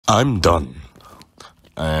I'm done.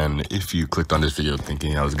 And if you clicked on this video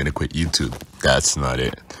thinking I was going to quit YouTube, that's not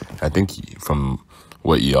it. I think from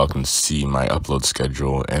what y'all can see, my upload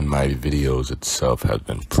schedule and my videos itself have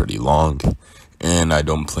been pretty long. And I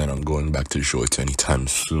don't plan on going back to shorts anytime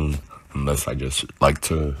soon, unless I just like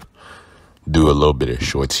to do a little bit of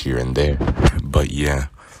shorts here and there. But yeah,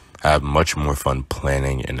 I have much more fun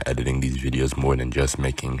planning and editing these videos more than just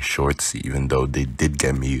making shorts, even though they did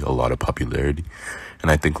get me a lot of popularity.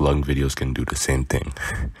 And I think long videos can do the same thing.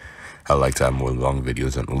 I like to have more long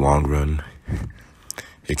videos in the long run.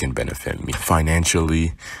 It can benefit me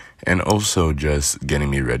financially and also just getting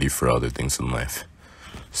me ready for other things in life.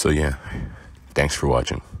 So yeah, thanks for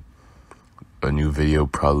watching. A new video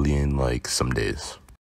probably in like some days.